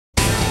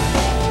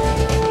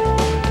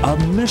A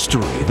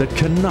mystery that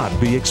cannot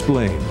be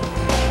explained.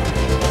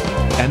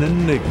 An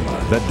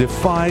enigma that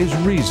defies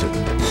reason.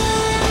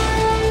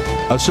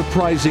 A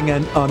surprising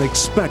and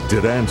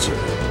unexpected answer.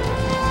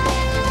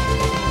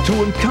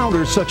 To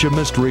encounter such a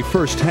mystery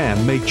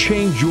firsthand may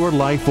change your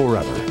life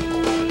forever.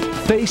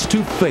 Face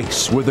to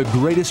face with the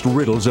greatest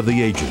riddles of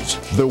the ages,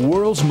 the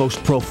world's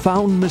most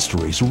profound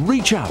mysteries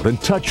reach out and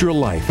touch your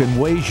life in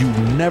ways you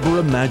never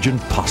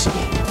imagined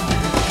possible.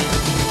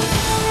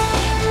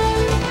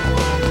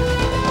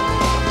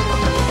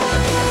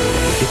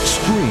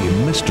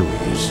 Xtrem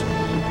Mysteries.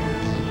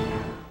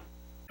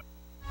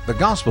 The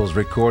Gospels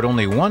record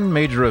only one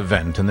major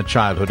event in the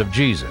childhood of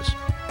Jesus.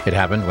 It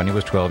happened when he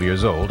was 12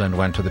 years old and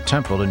went to the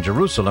temple in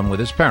Jerusalem with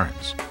his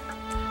parents.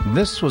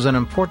 This was an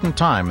important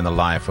time in the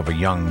life of a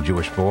young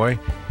Jewish boy.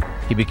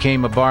 He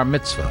became a bar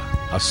mitzvah,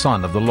 a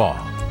son of the law.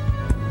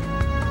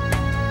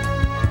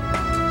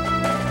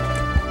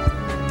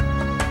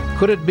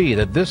 Could it be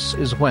that this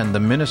is when the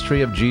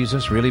ministry of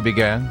Jesus really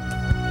began?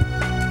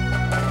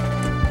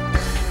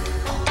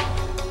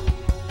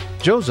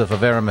 Joseph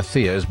of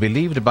Arimathea is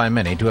believed by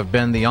many to have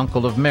been the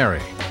uncle of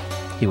Mary.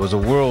 He was a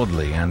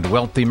worldly and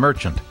wealthy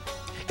merchant.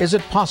 Is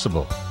it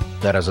possible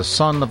that as a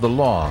son of the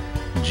law,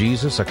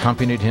 Jesus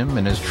accompanied him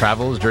in his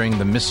travels during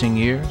the missing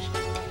years?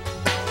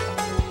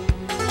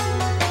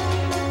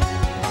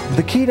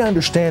 The key to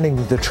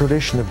understanding the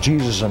tradition of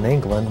Jesus in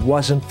England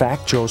was in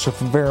fact Joseph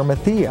of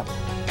Arimathea.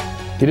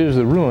 It is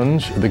the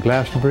ruins of the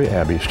Glastonbury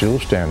Abbey still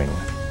standing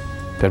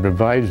that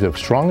provides the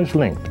strongest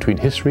link between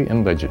history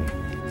and legend.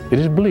 It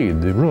is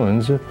believed the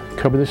ruins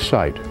cover the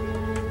site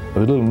of a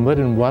little mud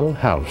and wattle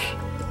house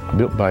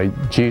built by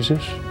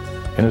Jesus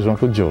and his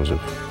uncle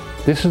Joseph.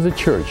 This is the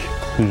church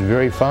whose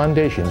very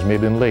foundations may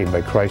have been laid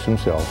by Christ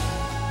himself.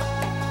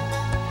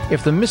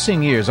 If the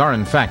missing years are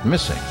in fact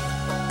missing,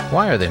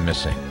 why are they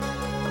missing?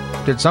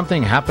 Did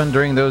something happen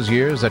during those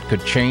years that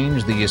could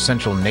change the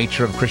essential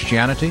nature of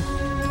Christianity?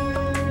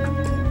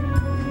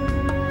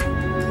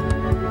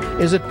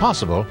 Is it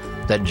possible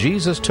that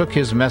Jesus took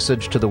his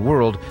message to the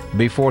world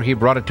before he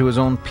brought it to his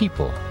own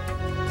people?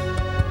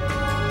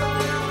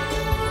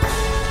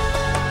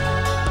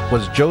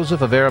 Was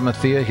Joseph of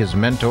Arimathea his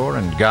mentor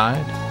and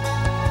guide?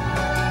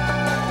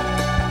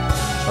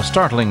 A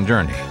startling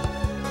journey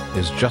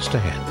is just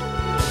ahead.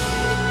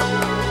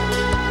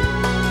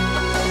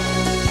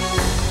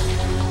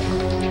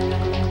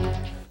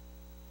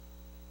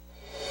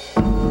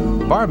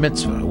 Bar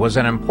mitzvah was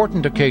an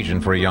important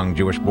occasion for a young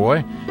Jewish boy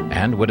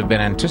and would have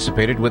been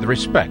anticipated with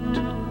respect.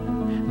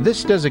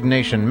 This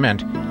designation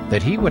meant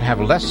that he would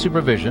have less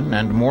supervision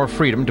and more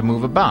freedom to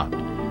move about.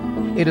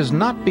 It is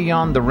not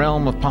beyond the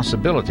realm of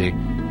possibility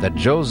that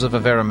Joseph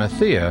of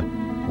Arimathea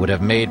would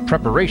have made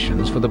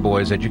preparations for the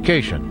boy's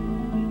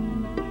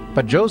education.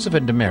 But Joseph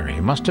and Mary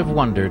must have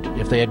wondered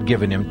if they had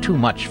given him too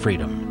much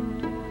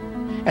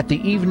freedom. At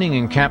the evening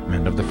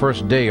encampment of the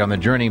first day on the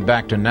journey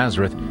back to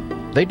Nazareth,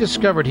 they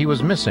discovered he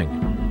was missing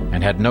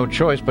and had no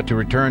choice but to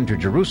return to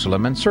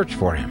Jerusalem and search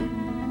for him.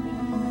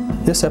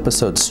 This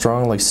episode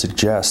strongly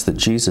suggests that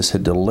Jesus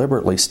had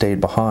deliberately stayed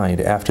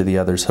behind after the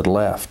others had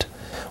left.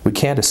 We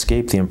can't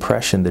escape the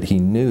impression that he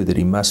knew that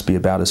he must be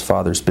about his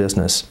father's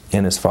business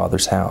in his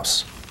father's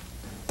house.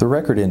 The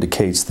record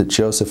indicates that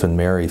Joseph and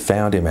Mary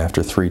found him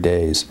after 3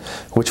 days,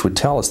 which would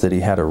tell us that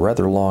he had a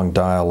rather long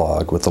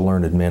dialogue with the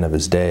learned men of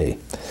his day.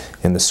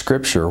 In the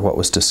scripture, what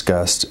was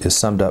discussed is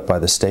summed up by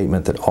the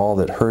statement that all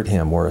that heard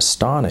him were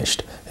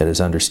astonished at his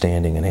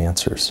understanding and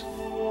answers.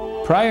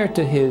 Prior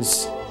to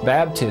his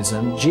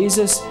baptism,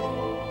 Jesus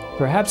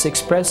perhaps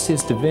expressed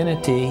his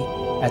divinity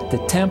at the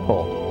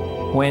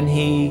temple when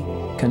he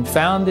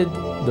confounded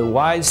the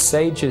wise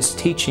sages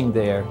teaching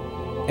there,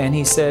 and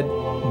he said,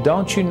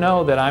 "Don't you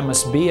know that I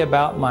must be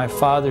about my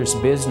Father's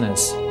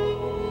business?"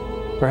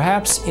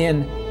 Perhaps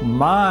in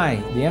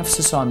the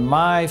emphasis on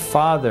my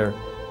Father,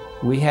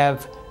 we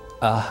have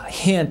a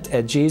hint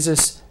at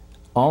Jesus'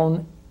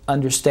 own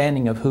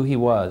understanding of who he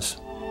was.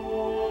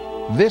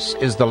 This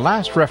is the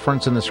last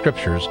reference in the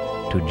Scriptures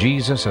to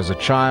Jesus as a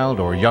child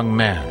or young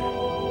man.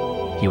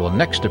 He will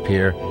next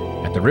appear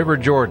at the River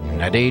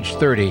Jordan at age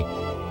 30,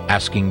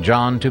 asking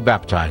John to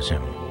baptize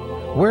him.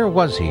 Where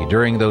was he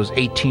during those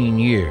 18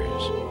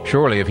 years?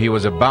 Surely if he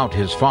was about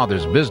his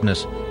Father's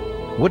business,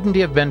 wouldn't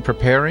he have been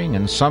preparing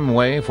in some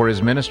way for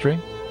his ministry?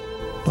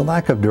 The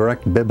lack of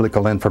direct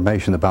biblical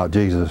information about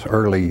Jesus'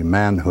 early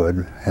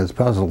manhood has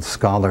puzzled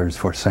scholars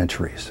for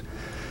centuries.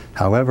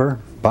 However,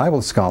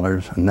 Bible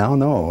scholars now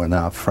know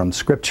enough from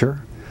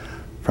Scripture,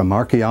 from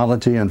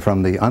archaeology, and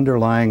from the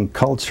underlying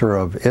culture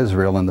of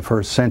Israel in the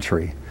first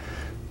century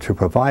to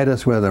provide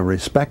us with a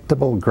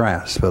respectable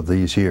grasp of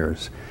these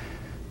years.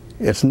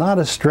 It's not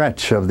a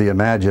stretch of the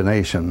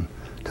imagination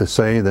to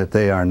say that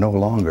they are no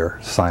longer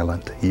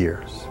silent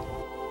years.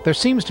 There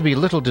seems to be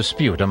little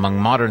dispute among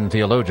modern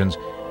theologians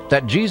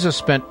that Jesus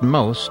spent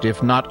most,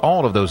 if not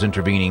all of those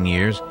intervening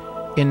years,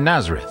 in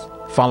Nazareth,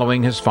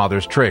 following his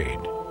father's trade.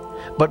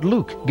 But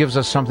Luke gives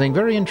us something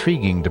very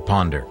intriguing to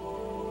ponder.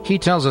 He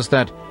tells us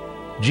that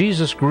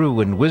Jesus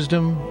grew in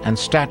wisdom and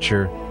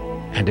stature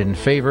and in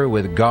favor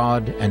with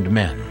God and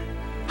men.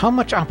 How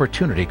much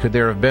opportunity could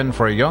there have been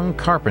for a young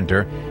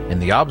carpenter in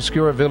the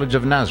obscure village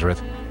of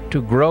Nazareth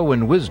to grow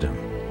in wisdom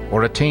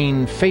or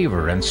attain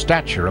favor and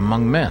stature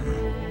among men?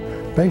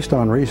 Based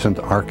on recent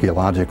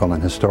archaeological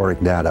and historic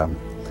data,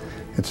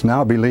 it's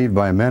now believed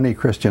by many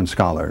Christian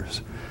scholars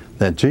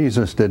that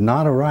Jesus did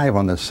not arrive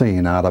on the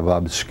scene out of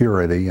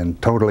obscurity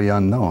and totally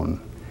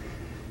unknown.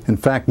 In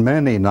fact,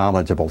 many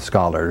knowledgeable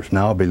scholars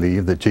now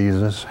believe that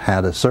Jesus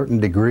had a certain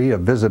degree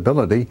of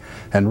visibility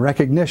and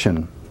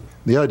recognition.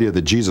 The idea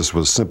that Jesus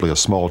was simply a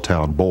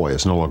small-town boy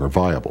is no longer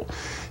viable.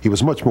 He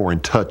was much more in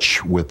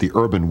touch with the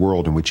urban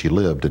world in which he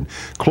lived and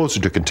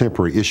closer to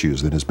contemporary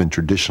issues than has been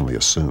traditionally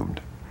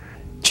assumed.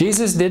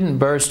 Jesus didn't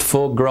burst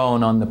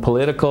full-grown on the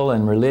political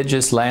and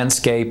religious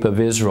landscape of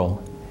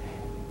Israel.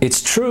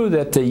 It's true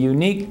that the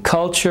unique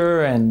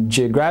culture and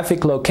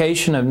geographic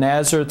location of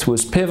Nazareth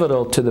was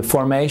pivotal to the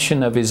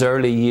formation of his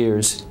early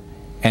years,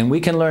 and we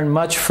can learn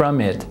much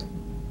from it.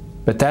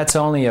 But that's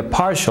only a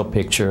partial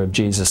picture of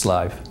Jesus'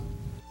 life.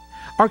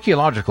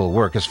 Archaeological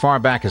work as far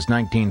back as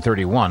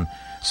 1931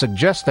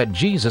 suggests that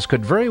Jesus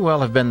could very well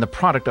have been the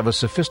product of a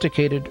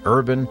sophisticated,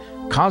 urban,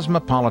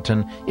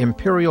 cosmopolitan,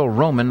 imperial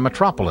Roman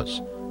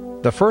metropolis,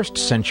 the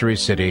first-century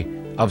city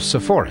of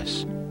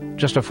Sepphoris,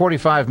 just a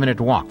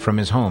 45-minute walk from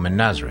his home in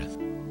Nazareth.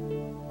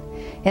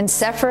 In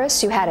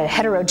Sepphoris, you had a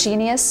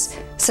heterogeneous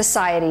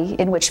society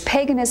in which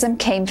paganism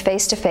came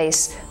face to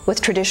face with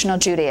traditional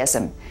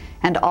Judaism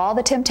and all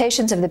the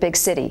temptations of the big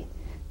city.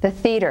 The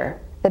theater,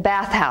 the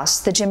bathhouse,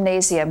 the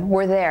gymnasium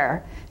were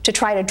there to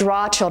try to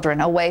draw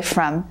children away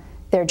from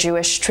their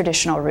Jewish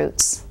traditional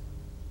roots.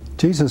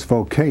 Jesus'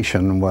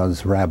 vocation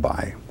was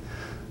rabbi,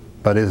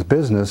 but his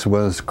business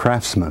was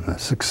craftsman, a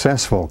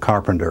successful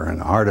carpenter and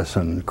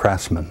artisan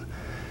craftsman,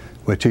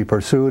 which he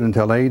pursued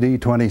until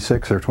AD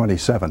 26 or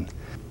 27.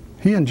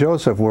 He and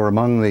Joseph were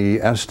among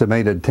the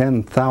estimated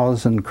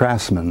 10,000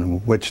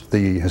 craftsmen which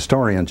the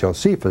historian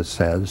Josephus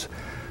says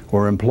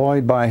were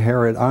employed by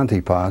Herod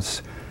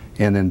Antipas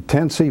in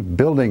intensive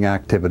building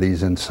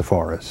activities in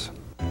Sepphoris.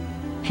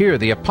 Here,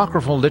 the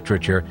apocryphal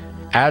literature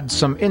adds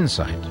some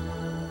insight.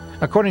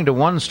 According to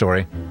one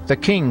story, the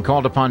king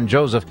called upon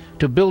Joseph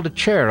to build a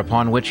chair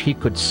upon which he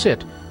could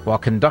sit while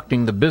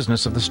conducting the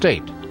business of the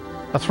state,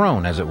 a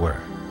throne, as it were.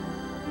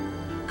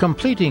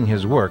 Completing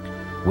his work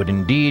would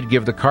indeed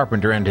give the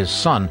carpenter and his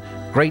son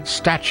great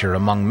stature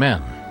among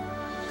men.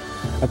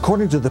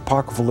 According to the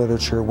apocryphal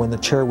literature, when the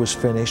chair was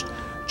finished,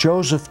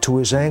 Joseph, to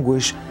his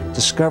anguish,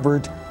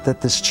 discovered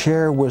that this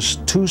chair was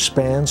 2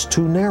 spans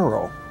too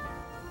narrow.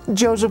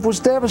 Joseph was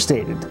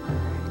devastated.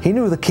 He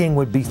knew the king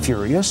would be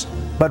furious,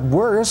 but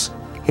worse,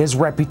 his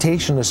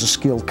reputation as a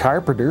skilled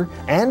carpenter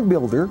and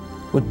builder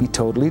would be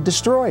totally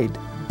destroyed.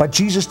 But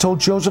Jesus told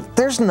Joseph,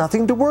 there's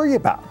nothing to worry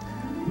about.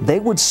 They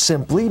would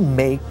simply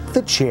make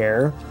the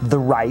chair the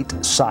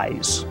right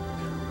size.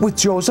 With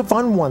Joseph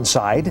on one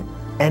side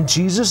and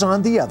Jesus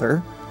on the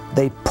other,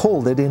 they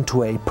pulled it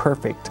into a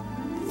perfect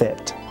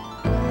fit.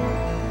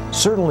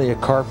 Certainly a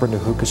carpenter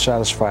who could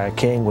satisfy a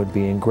king would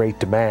be in great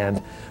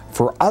demand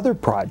for other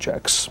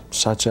projects,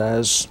 such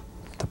as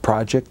the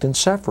project in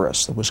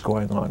Sepphoris that was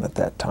going on at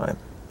that time.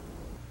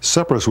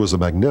 Sepphoris was a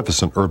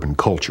magnificent urban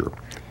culture,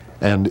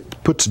 and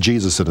it puts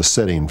Jesus in a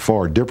setting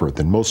far different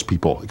than most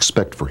people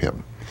expect for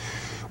him.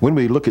 When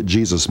we look at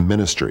Jesus'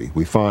 ministry,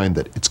 we find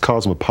that it's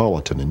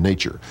cosmopolitan in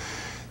nature.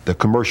 The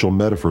commercial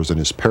metaphors in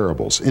his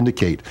parables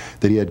indicate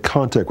that he had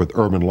contact with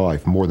urban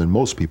life more than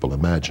most people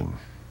imagine.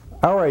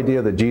 Our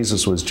idea that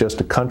Jesus was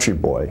just a country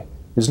boy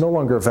is no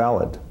longer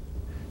valid.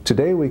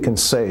 Today we can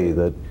say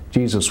that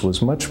Jesus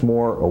was much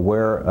more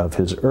aware of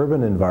his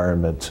urban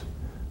environment,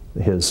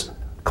 his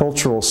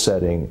cultural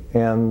setting,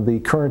 and the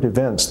current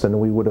events than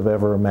we would have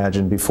ever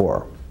imagined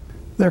before.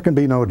 There can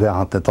be no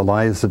doubt that the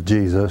lives of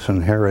Jesus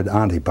and Herod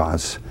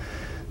Antipas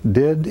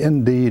did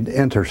indeed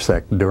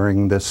intersect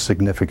during this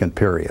significant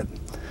period.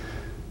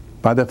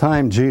 By the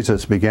time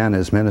Jesus began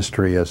his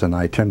ministry as an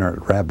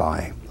itinerant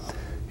rabbi,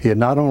 he had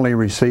not only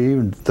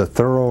received the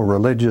thorough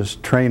religious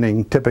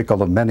training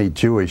typical of many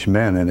Jewish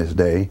men in his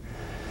day,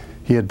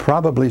 he had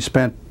probably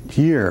spent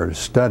years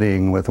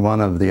studying with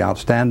one of the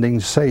outstanding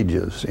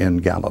sages in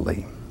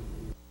Galilee.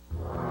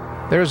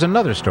 There's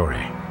another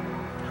story.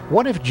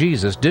 What if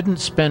Jesus didn't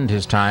spend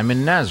his time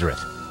in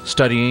Nazareth,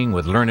 studying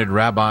with learned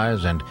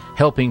rabbis and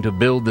helping to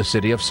build the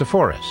city of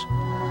Sepphoris?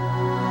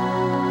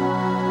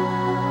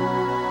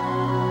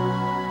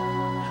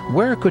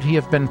 Where could he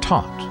have been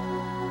taught?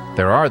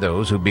 There are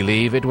those who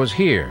believe it was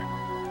here,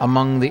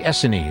 among the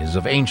Essenes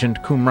of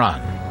ancient Qumran.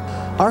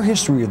 Our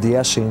history of the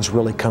Essenes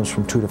really comes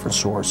from 2 different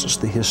sources.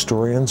 The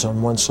historians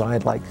on one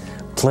side, like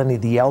Pliny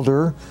the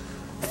Elder,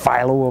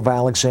 Philo of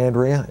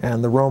Alexandria,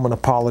 and the Roman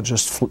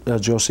apologist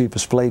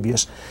Josephus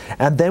Flavius.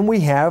 And then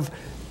we have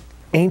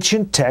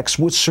ancient texts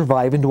which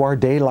survive into our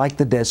day, like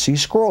the Dead Sea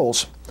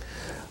Scrolls.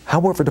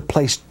 However, to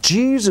place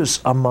Jesus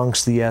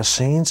amongst the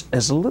Essenes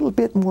is a little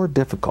bit more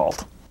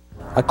difficult.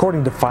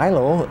 According to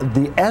Philo,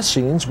 the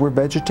Essenes were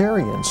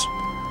vegetarians.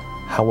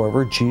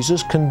 However,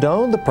 Jesus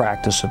condoned the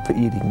practice of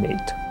eating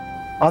meat.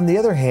 On the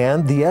other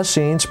hand, the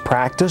Essenes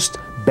practiced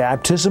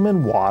baptism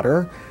in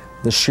water,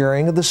 the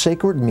sharing of the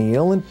sacred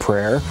meal and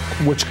prayer,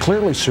 which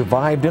clearly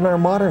survived in our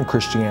modern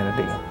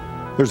Christianity.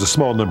 There's a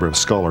small number of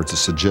scholars that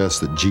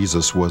suggest that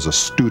Jesus was a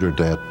student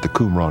at the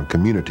Qumran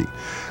community,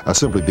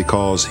 simply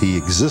because he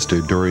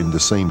existed during the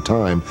same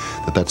time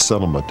that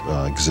settlement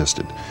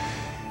existed.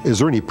 Is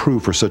there any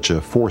proof for such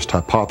a forced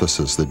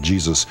hypothesis that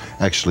Jesus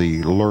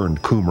actually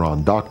learned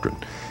Qumran doctrine?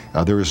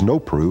 There is no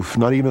proof,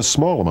 not even a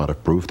small amount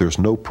of proof. There's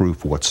no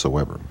proof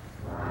whatsoever.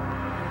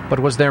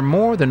 But was there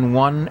more than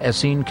one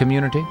Essene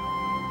community?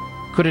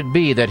 Could it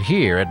be that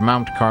here at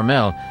Mount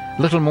Carmel,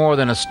 little more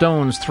than a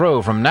stone's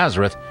throw from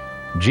Nazareth,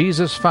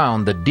 Jesus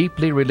found the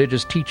deeply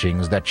religious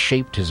teachings that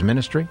shaped his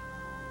ministry?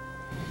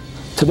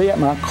 Today at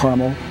Mount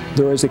Carmel,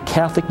 there is a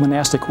Catholic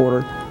monastic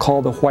order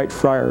called the White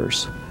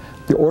Friars.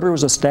 The order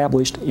was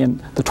established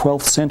in the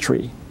 12th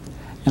century,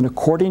 and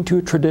according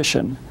to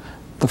tradition,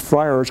 the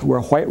friars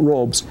wear white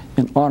robes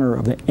in honor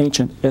of the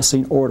ancient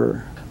Essene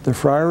order. The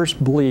friars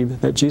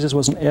believed that Jesus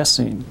was an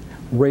Essene,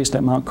 raised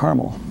at Mount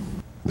Carmel.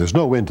 There's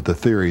no end to the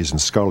theories and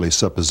scholarly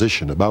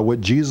supposition about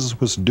what Jesus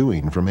was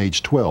doing from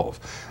age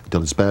 12 until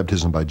his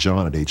baptism by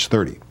John at age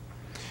 30.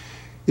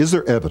 Is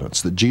there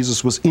evidence that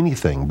Jesus was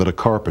anything but a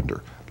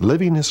carpenter,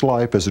 living his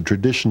life as a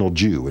traditional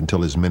Jew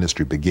until his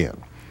ministry began?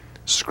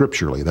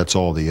 Scripturally, that's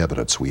all the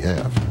evidence we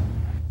have.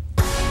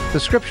 The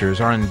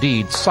Scriptures are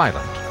indeed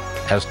silent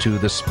as to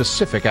the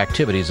specific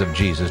activities of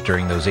Jesus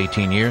during those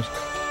 18 years.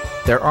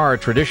 There are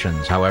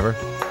traditions, however,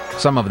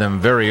 some of them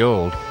very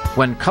old,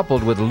 when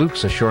coupled with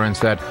Luke's assurance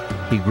that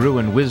he grew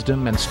in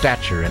wisdom and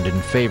stature and in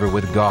favor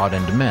with God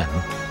and men,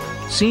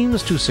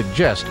 seems to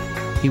suggest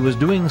he was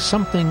doing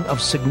something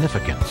of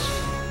significance.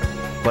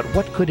 But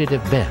what could it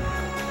have been?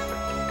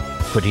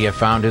 Could he have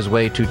found his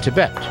way to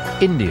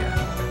Tibet, India,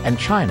 and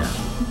China?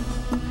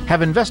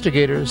 Have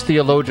investigators,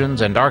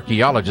 theologians, and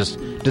archaeologists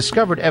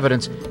discovered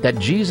evidence that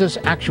Jesus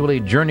actually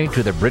journeyed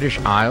to the British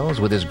Isles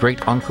with his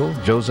great-uncle,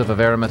 Joseph of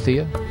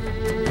Arimathea?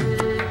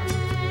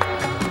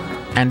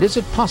 And is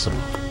it possible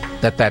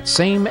that that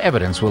same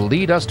evidence will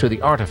lead us to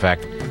the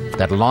artifact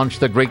that launched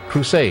the Great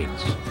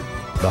Crusades,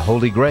 the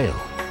Holy Grail?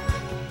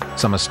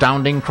 Some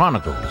astounding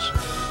chronicles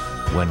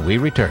when we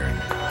return.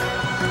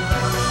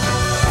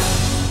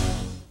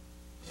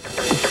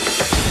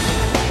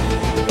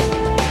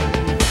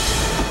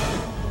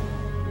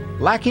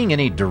 Lacking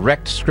any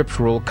direct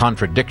scriptural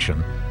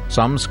contradiction,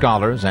 some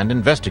scholars and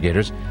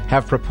investigators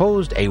have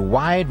proposed a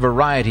wide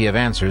variety of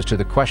answers to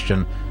the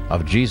question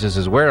of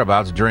Jesus'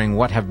 whereabouts during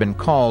what have been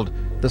called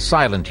the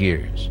silent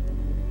years.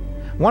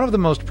 One of the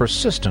most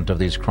persistent of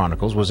these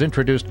chronicles was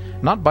introduced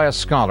not by a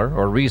scholar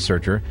or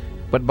researcher,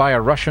 but by a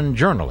Russian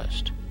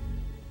journalist.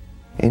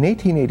 In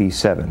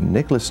 1887,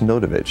 Nicholas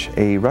Notovich,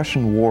 a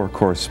Russian war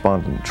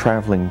correspondent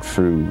traveling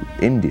through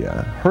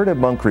India, heard a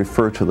monk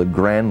refer to the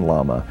Grand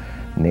Lama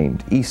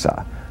named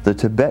Isa, the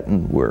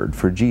Tibetan word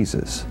for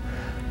Jesus.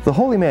 The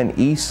holy man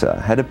Isa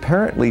had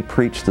apparently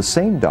preached the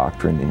same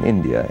doctrine in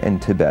India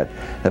and Tibet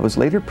that was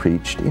later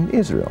preached in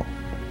Israel.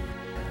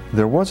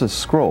 There was a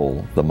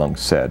scroll, the monk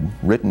said,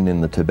 written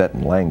in the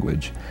Tibetan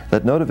language,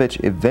 that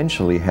Notovich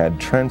eventually had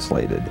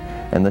translated,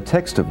 and the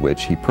text of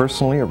which he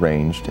personally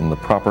arranged in the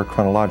proper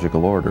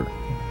chronological order.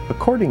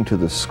 According to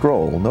the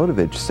scroll,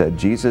 Notovich said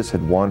Jesus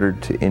had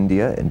wandered to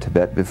India and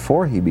Tibet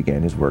before he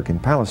began his work in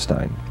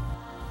Palestine.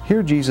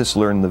 Here Jesus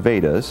learned the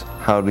Vedas,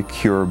 how to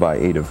cure by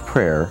aid of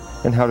prayer,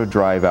 and how to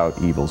drive out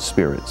evil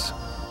spirits.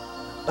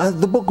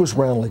 The book was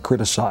roundly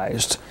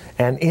criticized,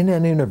 and in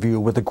an interview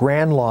with the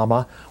Grand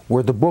Lama,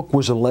 where the book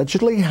was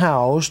allegedly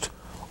housed,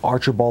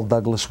 Archibald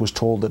Douglas was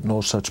told that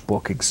no such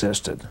book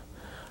existed.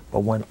 But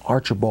when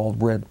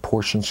Archibald read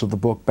portions of the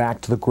book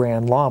back to the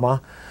Grand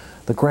Lama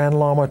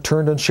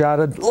turned and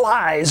shouted,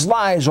 "Lies,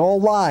 lies, all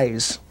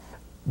lies."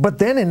 But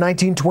then in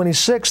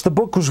 1926, the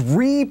book was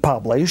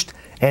republished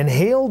and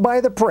hailed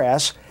by the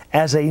press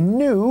as a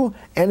new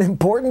and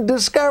important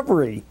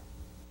discovery.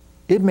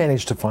 It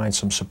managed to find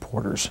some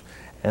supporters,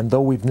 and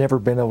though we've never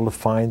been able to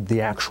find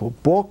the actual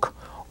book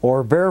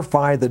or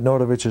verify that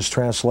Notovich's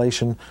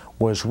translation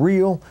was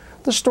real,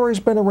 the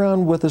story's been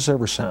around with us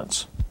ever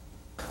since.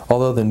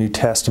 Although the New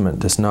Testament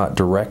does not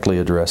directly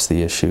address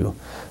the issue,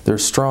 there are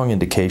strong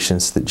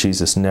indications that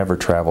Jesus never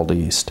traveled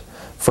east.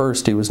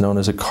 First, he was known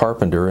as a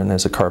carpenter and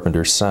as a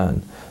carpenter's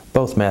son.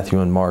 Both Matthew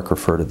and Mark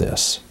refer to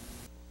this.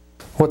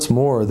 What's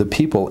more, the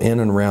people in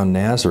and around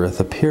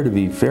Nazareth appear to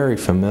be very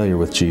familiar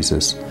with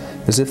Jesus,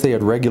 as if they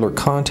had regular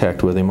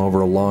contact with him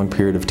over a long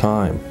period of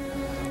time.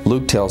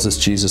 Luke tells us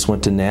Jesus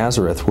went to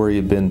Nazareth, where he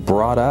had been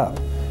brought up,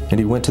 and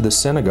he went to the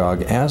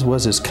synagogue, as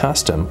was his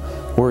custom,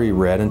 where he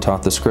read and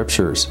taught the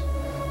Scriptures.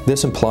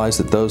 This implies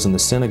that those in the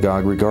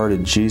synagogue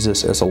regarded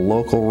Jesus as a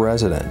local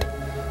resident.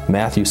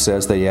 Matthew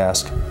says they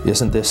ask,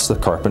 "Isn't this the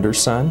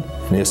carpenter's son?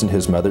 And isn't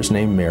his mother's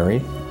name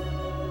Mary?"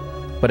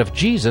 But if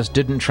Jesus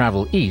didn't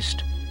travel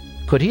east,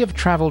 could he have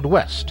traveled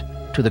west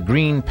to the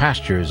green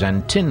pastures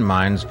and tin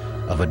mines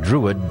of a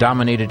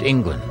Druid-dominated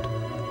England?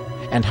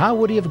 And how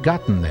would he have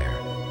gotten there?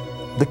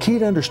 The key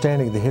to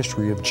understanding the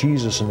history of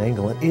Jesus in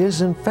England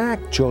is, in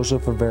fact,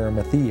 Joseph of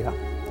Arimathea.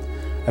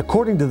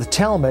 According to the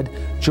Talmud,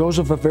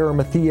 Joseph of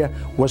Arimathea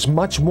was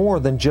much more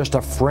than just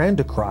a friend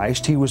to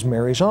Christ. He was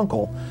Mary's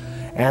uncle.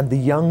 And the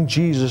young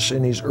Jesus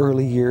in his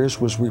early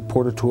years was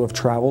reported to have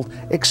traveled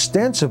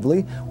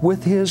extensively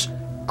with his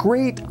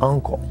great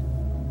uncle.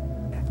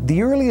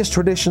 The earliest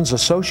traditions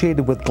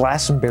associated with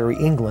Glastonbury,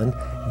 England,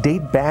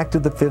 date back to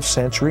the 5th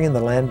century in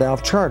the Landau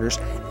Charters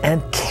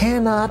and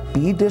cannot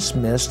be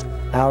dismissed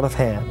out of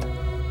hand.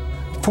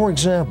 For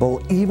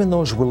example, even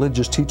those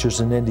religious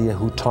teachers in India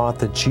who taught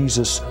that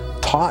Jesus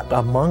taught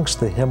amongst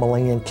the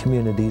Himalayan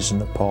communities in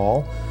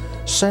Nepal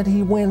said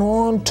he went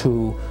on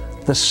to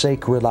the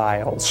Sacred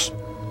Isles,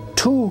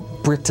 to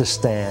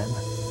Britistan.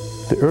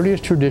 The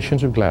earliest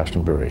traditions of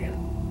Glastonbury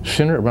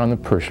center around the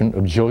person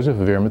of Joseph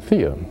of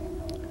Arimathea,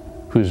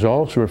 who is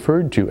also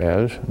referred to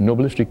as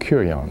Nobilis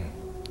Decurion.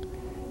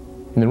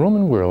 In the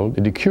Roman world,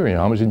 the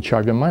Decurion was in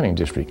charge of a mining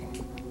district.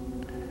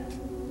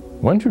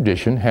 One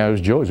tradition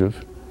has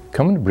Joseph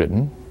coming to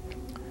Britain,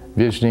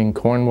 visiting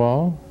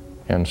Cornwall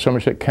and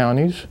Somerset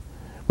counties,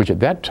 which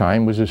at that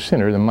time was the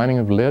center of the mining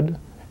of lead,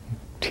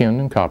 tin,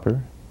 and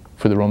copper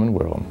for the Roman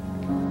world.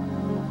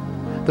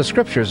 The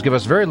scriptures give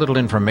us very little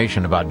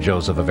information about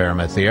Joseph of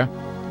Arimathea.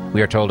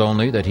 We are told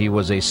only that he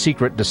was a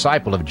secret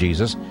disciple of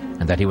Jesus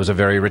and that he was a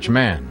very rich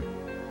man.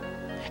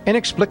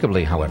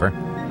 Inexplicably, however,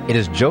 it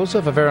is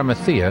Joseph of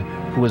Arimathea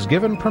who was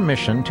given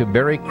permission to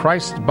bury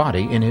Christ's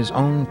body in his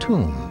own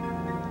tomb.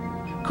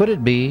 Could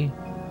it be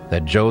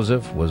that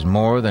Joseph was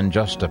more than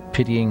just a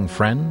pitying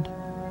friend?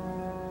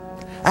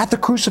 At the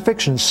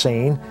crucifixion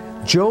scene,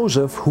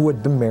 Joseph, who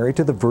had been married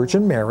to the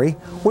Virgin Mary,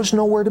 was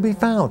nowhere to be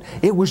found.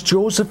 It was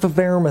Joseph of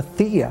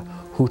Arimathea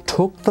who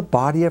took the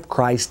body of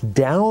Christ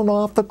down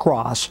off the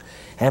cross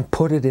and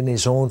put it in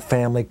his own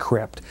family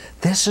crypt.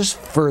 This is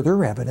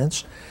further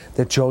evidence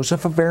that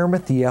Joseph of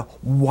Arimathea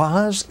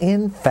was,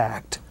 in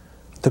fact,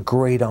 the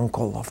great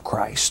uncle of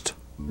Christ.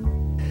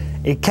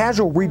 A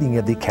casual reading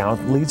of the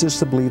account leads us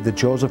to believe that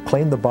Joseph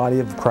claimed the body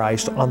of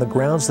Christ on the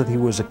grounds that he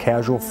was a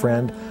casual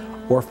friend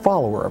or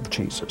follower of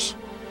Jesus.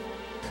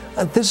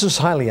 This is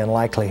highly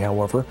unlikely,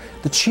 however.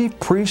 The chief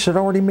priests had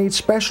already made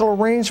special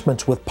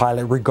arrangements with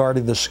Pilate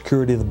regarding the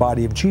security of the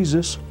body of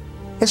Jesus,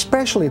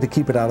 especially to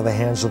keep it out of the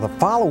hands of the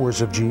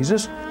followers of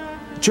Jesus.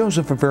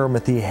 Joseph of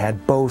Arimathea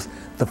had both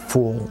the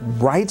full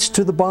rights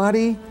to the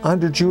body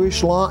under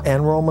Jewish law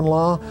and Roman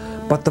law,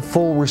 but the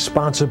full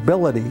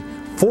responsibility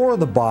for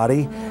the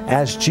body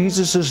as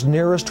Jesus'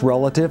 nearest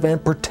relative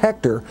and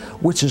protector,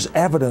 which is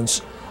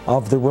evidence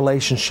of the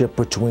relationship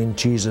between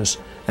Jesus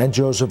and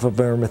Joseph of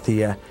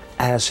Arimathea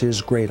as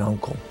his great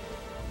uncle.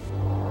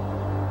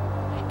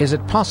 Is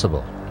it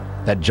possible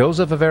that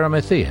Joseph of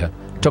Arimathea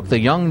took the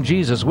young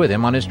Jesus with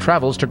him on his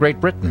travels to Great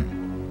Britain?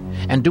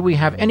 And do we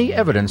have any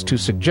evidence to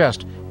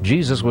suggest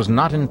Jesus was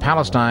not in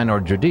Palestine or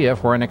Judea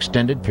for an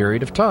extended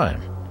period of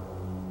time?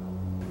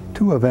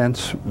 Two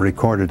events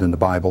recorded in the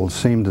Bible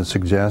seem to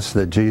suggest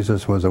that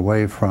Jesus was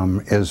away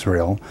from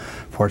Israel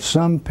for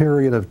some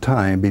period of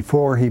time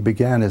before he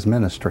began his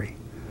ministry.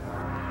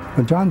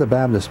 When John the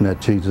Baptist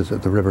met Jesus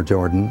at the River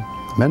Jordan,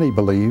 many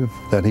believe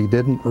that he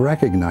didn't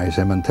recognize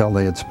him until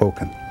they had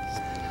spoken.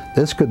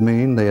 This could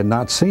mean they had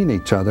not seen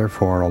each other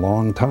for a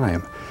long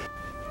time.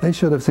 They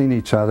should have seen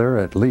each other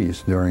at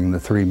least during the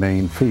 3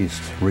 main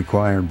feasts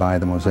required by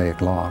the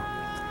Mosaic Law.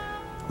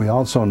 We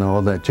also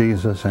know that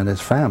Jesus and his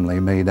family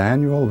made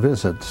annual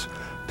visits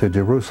to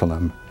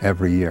Jerusalem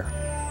every year.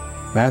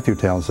 Matthew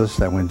tells us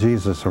that when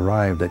Jesus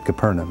arrived at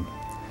Capernaum,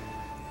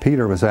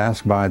 Peter was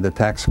asked by the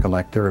tax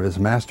collector if his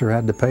master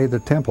had to pay the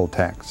temple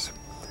tax.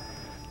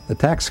 The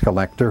tax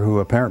collector, who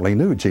apparently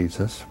knew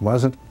Jesus,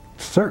 wasn't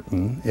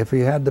certain if he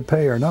had to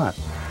pay or not.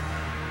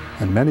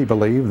 And many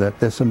believe that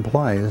this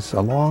implies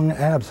a long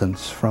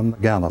absence from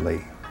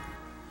Galilee.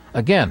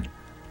 Again,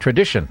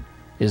 tradition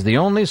is the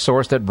only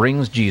source that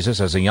brings Jesus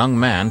as a young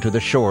man to the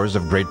shores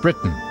of Great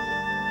Britain.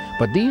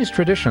 But these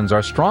traditions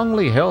are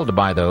strongly held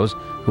by those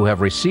who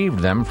have received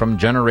them from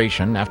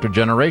generation after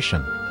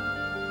generation.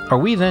 Are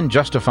we then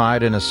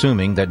justified in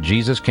assuming that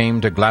Jesus came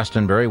to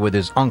Glastonbury with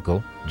his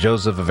uncle,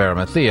 Joseph of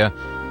Arimathea,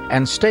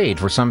 and stayed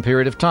for some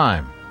period of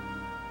time?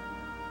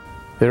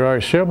 There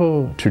are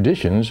several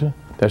traditions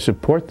that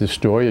support the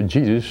story of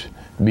Jesus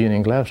being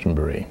in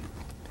Glastonbury.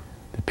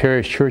 The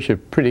parish church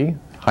of Pretty,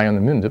 high on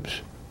the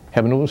Mindips,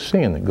 have an old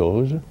saying that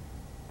goes,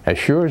 "As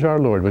sure as our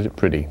Lord was it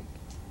Pretty."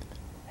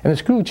 And the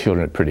school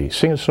children at Pretty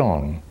sing a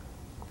song.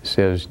 It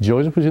says,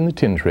 Joseph was in the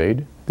tin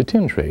trade.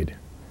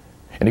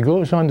 And it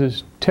goes on to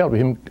tell of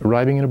him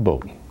arriving in a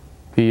boat.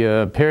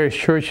 The parish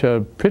church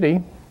of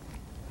Pretty,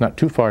 not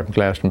too far from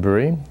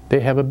Glastonbury, they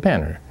have a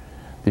banner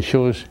that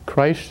shows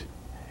Christ,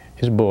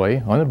 his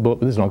boy, on a boat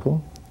with his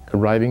uncle,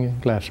 arriving in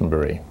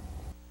Glastonbury.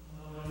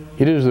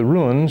 It is the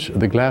ruins of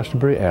the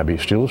Glastonbury Abbey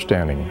still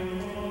standing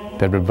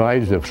that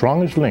provides the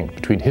strongest link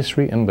between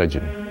history and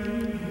legend.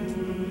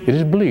 It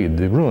is believed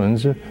the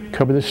ruins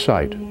cover the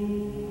site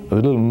of the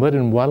little mud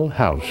and wattle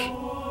house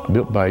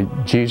built by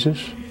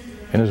Jesus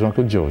and his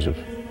uncle Joseph.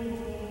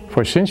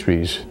 For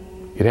centuries,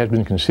 it has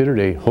been considered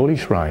a holy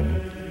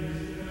shrine,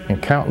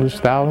 and countless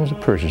thousands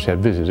of persons have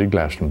visited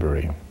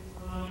Glastonbury.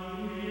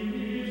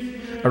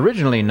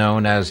 Originally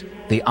known as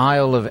the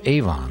Isle of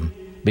Avon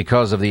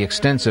because of the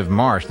extensive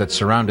marsh that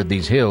surrounded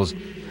these hills,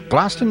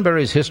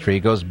 Glastonbury's history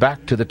goes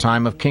back to the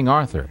time of King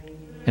Arthur.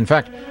 In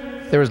fact,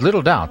 there is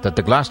little doubt that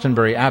the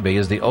Glastonbury Abbey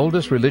is the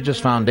oldest religious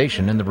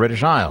foundation in the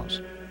British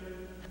Isles.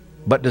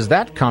 But does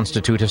that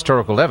constitute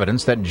historical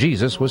evidence that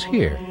Jesus was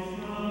here?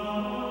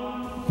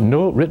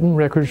 No written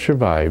records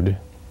survived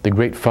the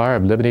Great Fire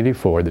of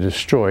 1184 that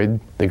destroyed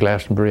the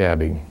Glastonbury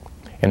Abbey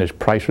and its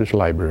priceless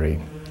library.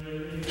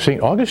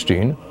 St.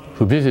 Augustine,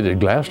 who visited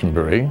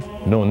Glastonbury,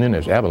 known then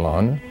as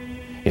Avalon,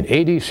 in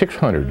AD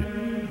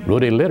 600,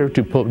 wrote a letter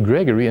to Pope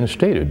Gregory and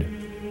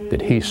stated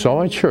that he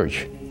saw a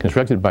church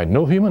constructed by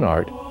no human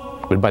art,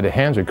 but by the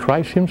hands of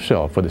Christ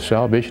himself for the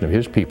salvation of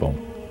his people,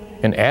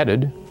 and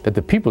added that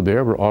the people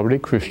there were already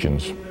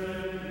Christians.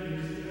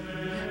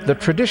 The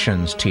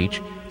traditions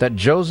teach that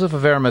Joseph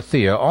of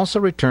Arimathea also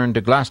returned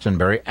to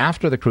Glastonbury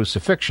after the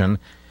crucifixion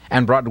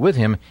and brought with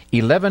him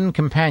 11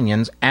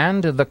 companions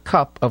and the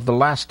cup of the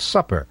Last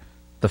Supper,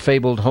 the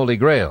fabled Holy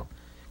Grail,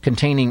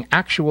 containing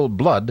actual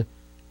blood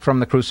from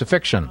the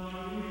crucifixion.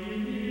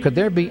 Could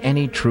there be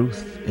any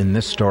truth in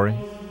this story?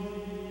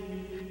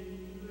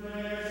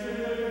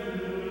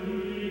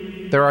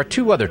 There are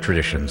two other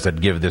traditions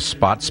that give this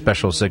spot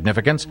special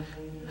significance.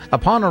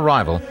 Upon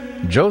arrival,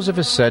 Joseph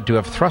is said to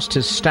have thrust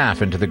his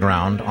staff into the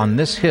ground on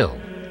this hill.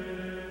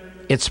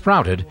 It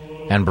sprouted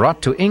and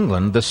brought to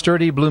England the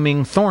sturdy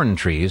blooming thorn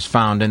trees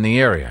found in the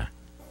area.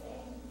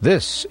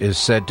 This is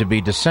said to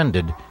be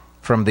descended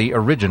from the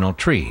original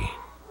tree.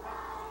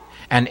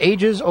 An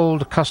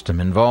ages-old custom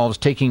involves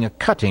taking a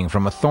cutting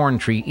from a thorn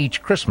tree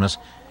each Christmas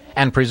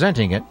and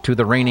presenting it to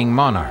the reigning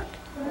monarch.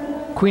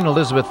 Queen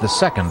Elizabeth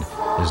II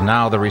is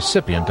now the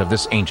recipient of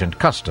this ancient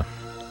custom.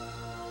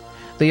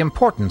 The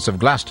importance of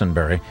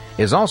Glastonbury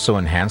is also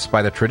enhanced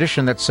by the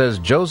tradition that says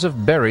Joseph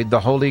buried the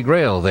Holy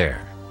Grail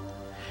there.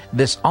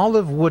 This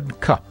olive wood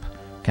cup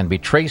can be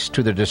traced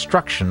to the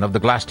destruction of the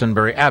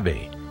Glastonbury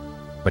Abbey,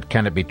 but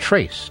can it be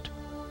traced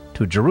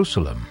to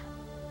Jerusalem?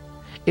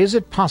 Is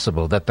it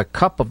possible that the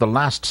cup of the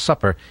Last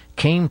Supper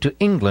came to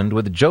England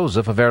with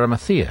Joseph of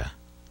Arimathea?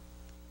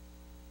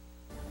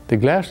 The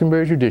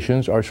Glastonbury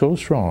traditions are so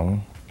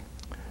strong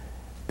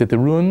that the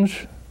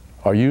ruins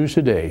are used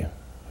today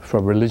for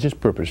religious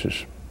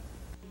purposes.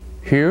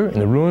 Here, in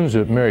the ruins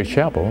of Mary's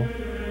Chapel,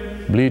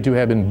 believed to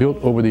have been built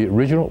over the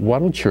original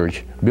wattled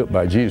church built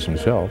by Jesus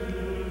himself,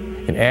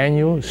 an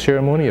annual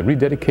ceremony of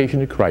rededication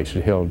to Christ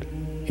is held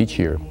each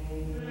year.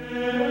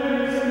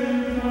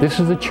 This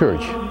is the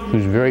church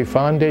whose very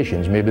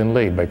foundations may have been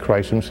laid by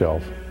Christ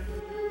himself.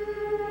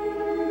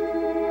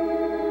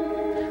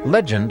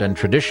 Legend and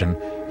tradition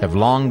have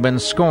long been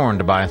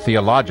scorned by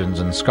theologians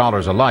and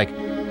scholars alike,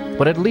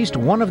 but at least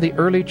one of the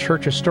early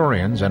church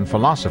historians and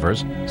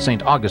philosophers,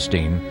 St.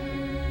 Augustine,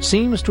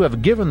 seems to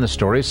have given the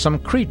story some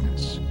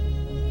credence.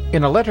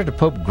 In a letter to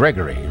Pope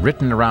Gregory,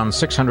 written around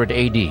 600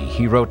 AD,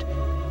 he wrote,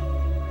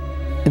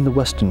 "In the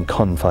western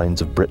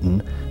confines of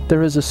Britain,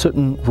 there is a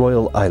certain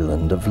royal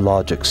island of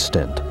large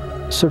extent,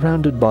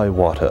 surrounded by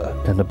water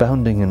and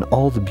abounding in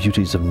all the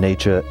beauties of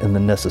nature and the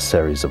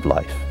necessaries of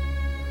life.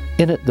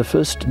 In it the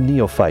first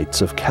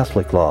neophytes of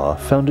Catholic law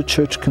found a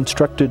church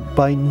constructed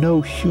by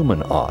no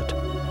human art,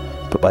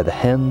 but by the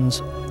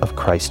hands of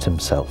Christ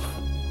himself."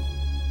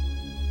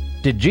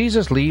 Did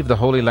Jesus leave the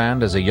Holy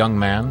Land as a young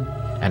man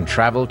and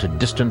travel to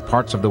distant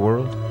parts of the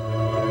world?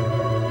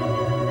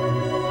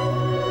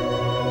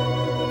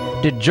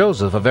 Did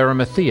Joseph of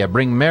Arimathea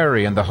bring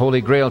Mary and the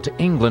Holy Grail to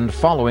England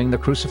following the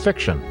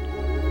crucifixion?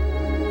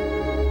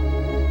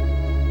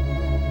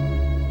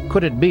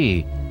 Could it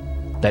be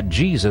that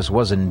Jesus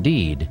was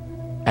indeed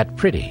at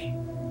Priddy?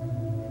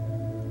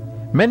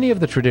 Many of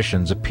the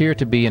traditions appear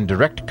to be in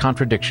direct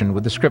contradiction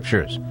with the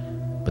Scriptures,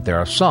 but there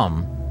are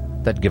some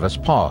that give us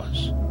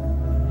pause.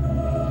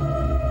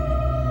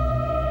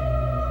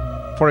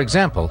 For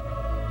example,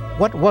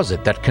 what was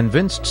it that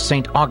convinced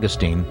St.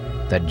 Augustine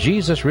that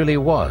Jesus really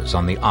was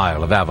on the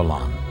Isle of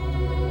Avalon?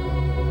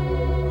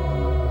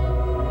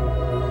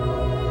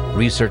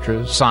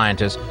 Researchers,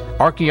 scientists,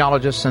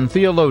 archaeologists, and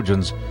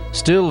theologians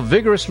still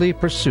vigorously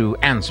pursue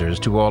answers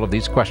to all of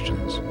these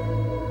questions.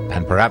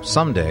 And perhaps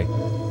someday,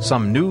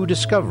 some new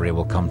discovery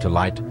will come to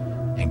light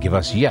and give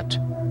us yet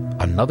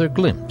another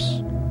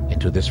glimpse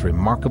into this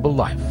remarkable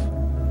life.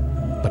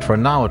 But for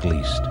now at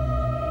least,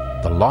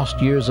 the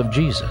lost years of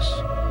Jesus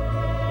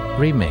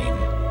remain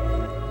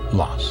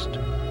lost.